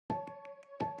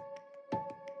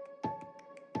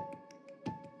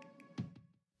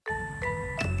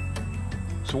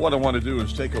So what I want to do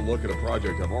is take a look at a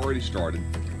project I've already started,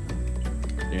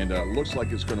 and it looks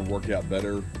like it's going to work out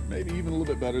better, maybe even a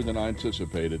little bit better than I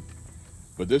anticipated.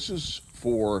 But this is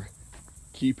for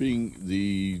keeping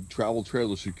the travel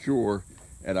trailer secure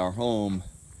at our home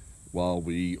while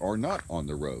we are not on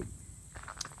the road.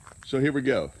 So here we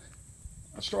go.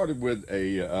 I started with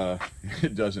a,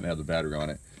 it doesn't have the battery on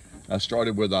it. I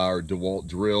started with our DeWalt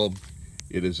drill.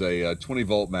 It is a 20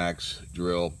 volt max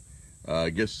drill.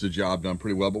 Gets the job done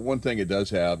pretty well, but one thing it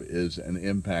does have is an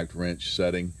impact wrench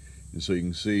setting. And so you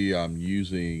can see I'm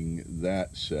using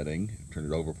that setting. Turn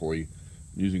it over for you.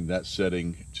 I'm using that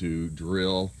setting to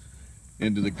drill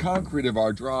into the concrete of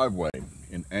our driveway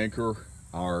and anchor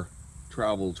our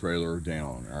travel trailer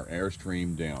down, our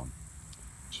Airstream down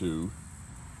to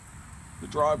the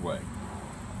driveway.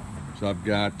 So I've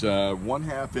got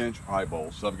 1/2 inch eye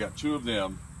bolts. So I've got 2 of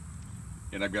them,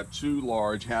 and I've got 2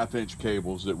 large 1/2 inch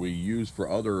cables that we use for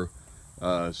other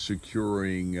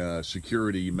securing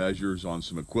security measures on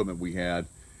some equipment we had,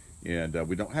 and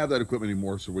we don't have that equipment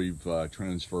anymore, so we've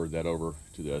transferred that over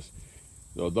to this.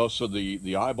 So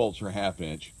the eye bolts are 1/2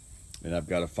 inch, and I've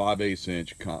got a 5/8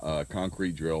 inch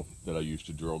concrete drill that I use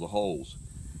to drill the holes.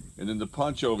 And then the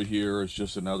punch over here is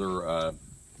just another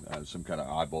some kind of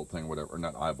eye bolt thing, whatever, or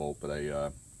not eye bolt, but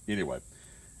anyway,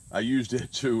 I used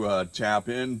it to tap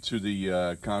into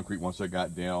the concrete once I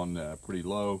got down pretty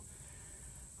low.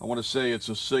 I want to say it's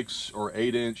a 6 or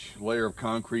 8 inch layer of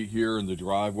concrete here in the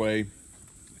driveway,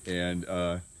 and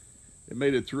it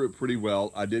made it through it pretty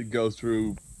well. I did go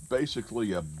through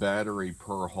basically a battery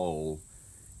per hole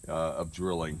of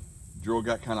drilling. Drill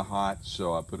got kind of hot,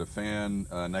 so I put a fan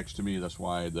next to me. That's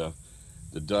why the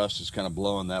dust is kind of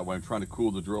blowing that way. I'm trying to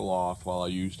cool the drill off while I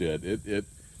used it.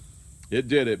 It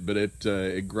did it, but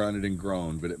it grunted and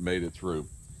groaned, but it made it through.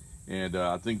 And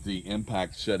I think the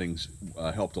impact settings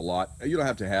helped a lot. You don't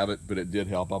have to have it, but it did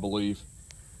help, I believe.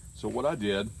 So what I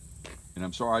did, and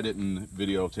I'm sorry I didn't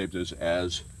videotape this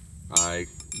as I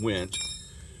went,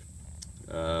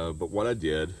 but what I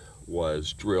did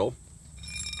was drill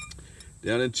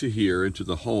down into here, into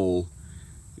the hole.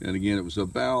 And again, it was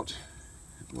about,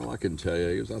 well, I can tell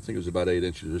you, I think it was about 8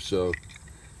 inches or so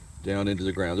down into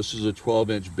the ground. This is a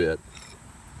 12 inch bit.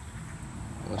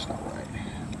 Well, that's not right.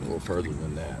 A little further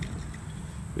than that.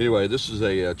 Anyway, this is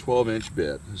a 12 inch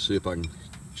bit. Let's see if I can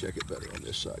check it better on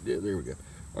this side. Yeah, there we go.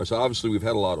 All right, so obviously we've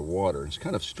had a lot of water. It's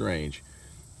kind of strange,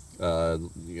 you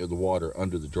know, the water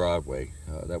under the driveway.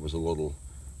 That was a little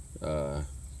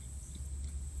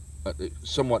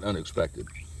somewhat unexpected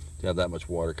to have that much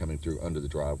water coming through under the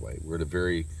driveway. We're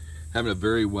at having a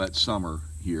very wet summer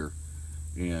here,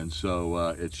 and so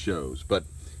it shows. But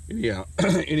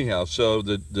anyhow, so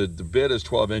the bit is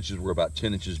 12 inches. We're about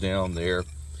 10 inches down there.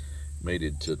 May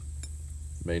need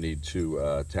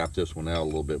to tap this one out a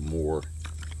little bit more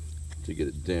to get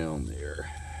it down there.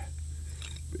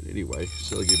 But anyway,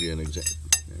 so I'll give you an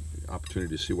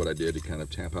opportunity to see what I did to kind of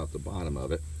tap out the bottom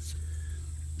of it.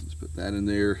 Let's put that in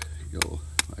there. Go,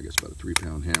 I guess, about a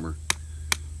 3-pound hammer.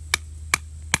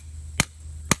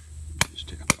 Just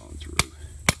tap it on through.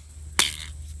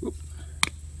 Whoop.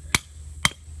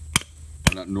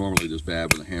 I'm not normally this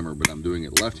bad with a hammer, but I'm doing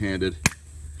it left-handed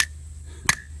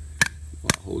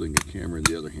while holding the camera in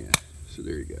the other hand. So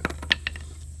there you go.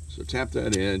 So tap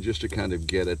that in just to kind of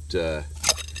get it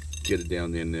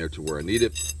down in there to where I need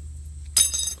it.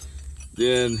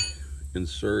 Then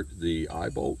insert the eye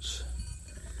bolts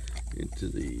into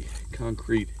the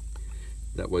concrete.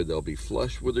 That way they'll be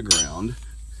flush with the ground.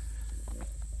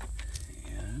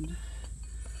 And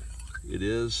it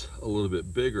is a little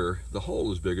bit bigger. The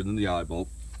hole is bigger than the eye bolt,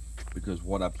 because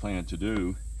what I plan to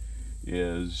do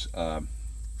is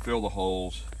fill the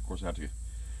holes. Of course, I have to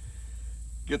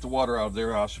get the water out of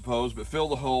there, I suppose, but fill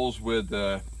the holes with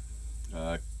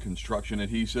construction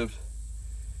adhesive.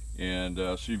 And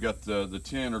so you've got the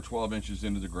 10 or 12 inches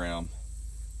into the ground.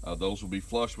 Those will be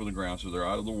flush with the ground, so they're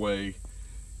out of the way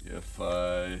if,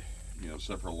 you know,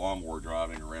 except for lawnmower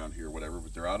driving around here, whatever,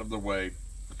 but they're out of the way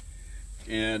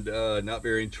and not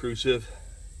very intrusive.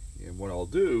 And what I'll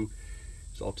do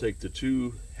is I'll take the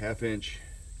 2 1/2 inch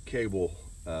cable,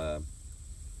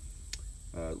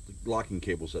 locking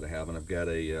cables that I have, and I've got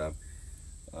a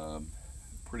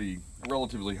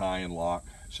relatively high-end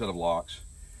set of locks,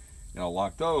 and I'll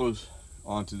lock those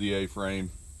onto the A-frame,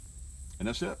 and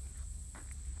that's it.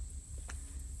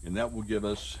 And that will give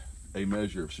us a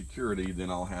measure of security.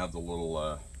 Then I'll have the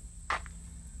little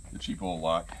the cheap old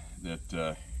lock that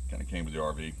kind of came with the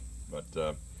RV,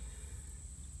 but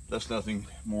that's nothing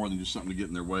more than just something to get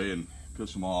in their way and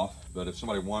piss them off. But if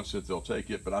somebody wants it, they'll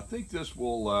take it. But I think this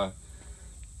will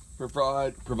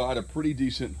provide a pretty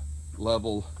decent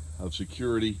level of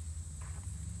security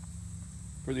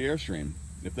for the Airstream.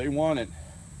 If they want it,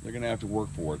 they're going to have to work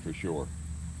for it for sure.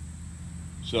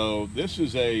 So this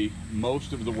is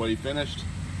most of the way finished.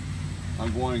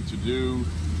 I'm going to do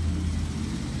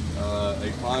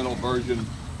a final version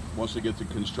once I get the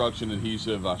construction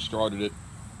adhesive. I started it,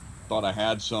 thought I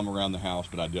had some around the house,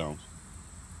 but I don't.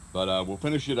 But we'll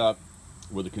finish it up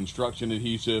with the construction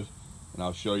adhesive, and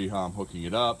I'll show you how I'm hooking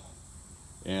it up,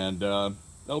 and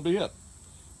that'll be it.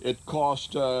 It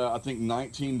cost I think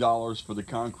 $19 for the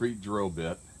concrete drill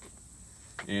bit,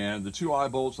 and the 2 eye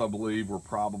bolts I believe were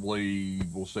probably,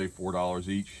 we'll say $4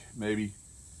 each maybe.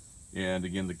 And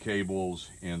again, the cables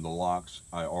and the locks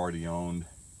I already owned.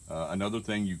 Another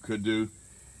thing you could do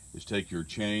is take your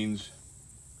chains.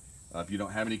 If you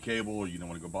don't have any cable, or you don't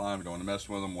want to go buy them, you don't want to mess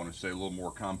with them, want to stay a little more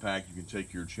compact, you can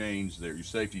take your chains there, your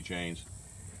safety chains,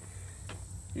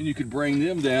 and you could bring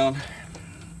them down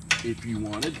if you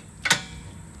wanted,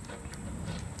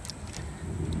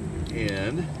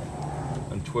 and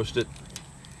untwist it,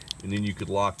 and then you could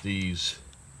lock these,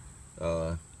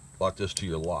 lock this to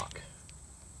your lock.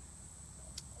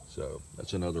 So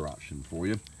that's another option for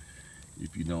you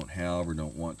if you don't have or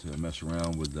don't want to mess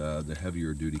around with the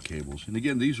heavier duty cables. And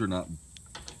again, these are not,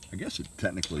 I guess it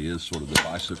technically is sort of the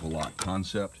bicycle lock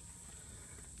concept,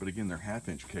 but again, they're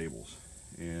 1/2-inch cables,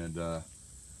 and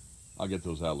I'll get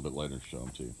those out a little bit later and show them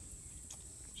to you.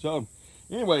 So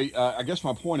anyway, I guess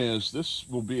my point is this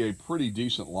will be a pretty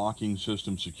decent locking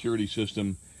system, security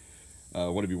system,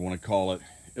 whatever you want to call it,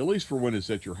 at least for when it's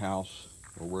at your house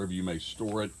or wherever you may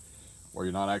store it, or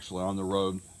you're not actually on the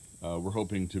road. We're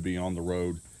hoping to be on the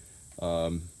road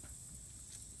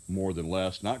more than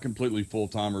less. Not completely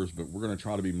full-timers, but we're going to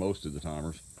try to be most of the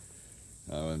timers.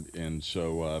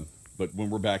 But when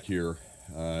we're back here,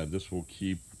 this will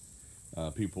keep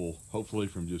people, hopefully,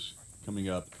 from just coming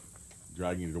up,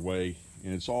 dragging it away.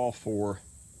 And it's all for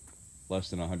less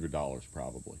than $100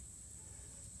 probably.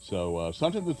 So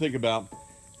something to think about.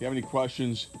 If you have any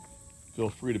questions, feel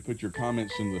free to put your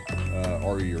comments in the,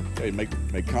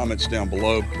 make comments down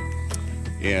below,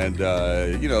 and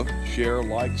you know, share,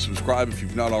 like, subscribe if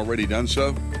you've not already done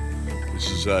so. This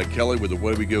is Kelly with the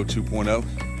Way We Go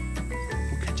 2.0.